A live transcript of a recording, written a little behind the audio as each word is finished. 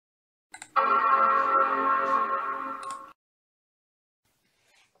Hey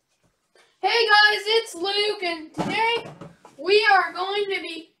guys, it's Luke, and today we are going to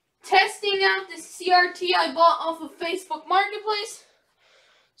be testing out this CRT I bought off of Facebook Marketplace.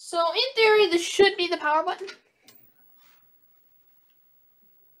 So in theory, this should be the power button.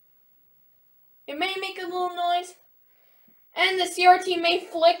 It may make a little noise, and the CRT may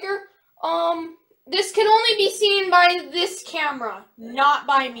flicker. This can only be seen by this camera, not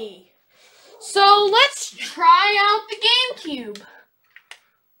by me. So let's try out the GameCube.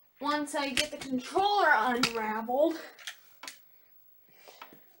 Once I get the controller unraveled,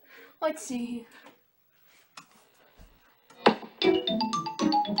 let's see.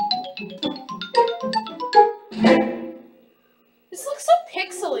 This looks so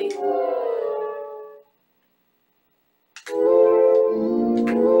pixely.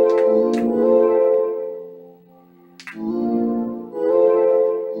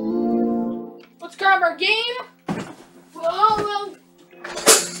 Let's grab our game. Well.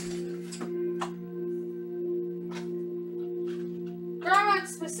 Grab it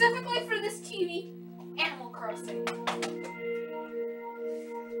specifically for this TV, Animal Crossing.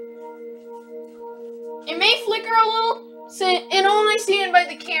 It may flicker a little, and only seen by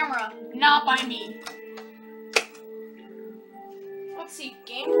the camera, not by me. Let's see,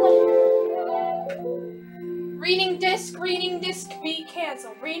 gameplay. Reading disc, be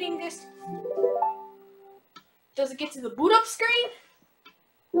canceled. Reading disc. Does it get to the boot up screen?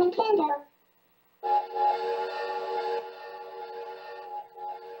 Nintendo.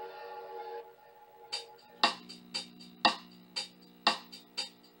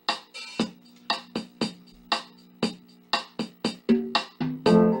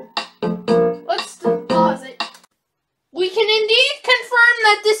 Let's pause it. We can indeed confirm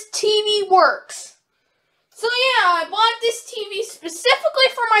that this TV works. So yeah, I bought this TV specifically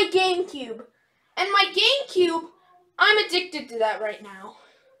for my GameCube. And my GameCube, I'm addicted to that right now.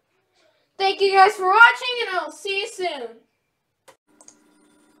 Thank you guys for watching, and I'll see you soon.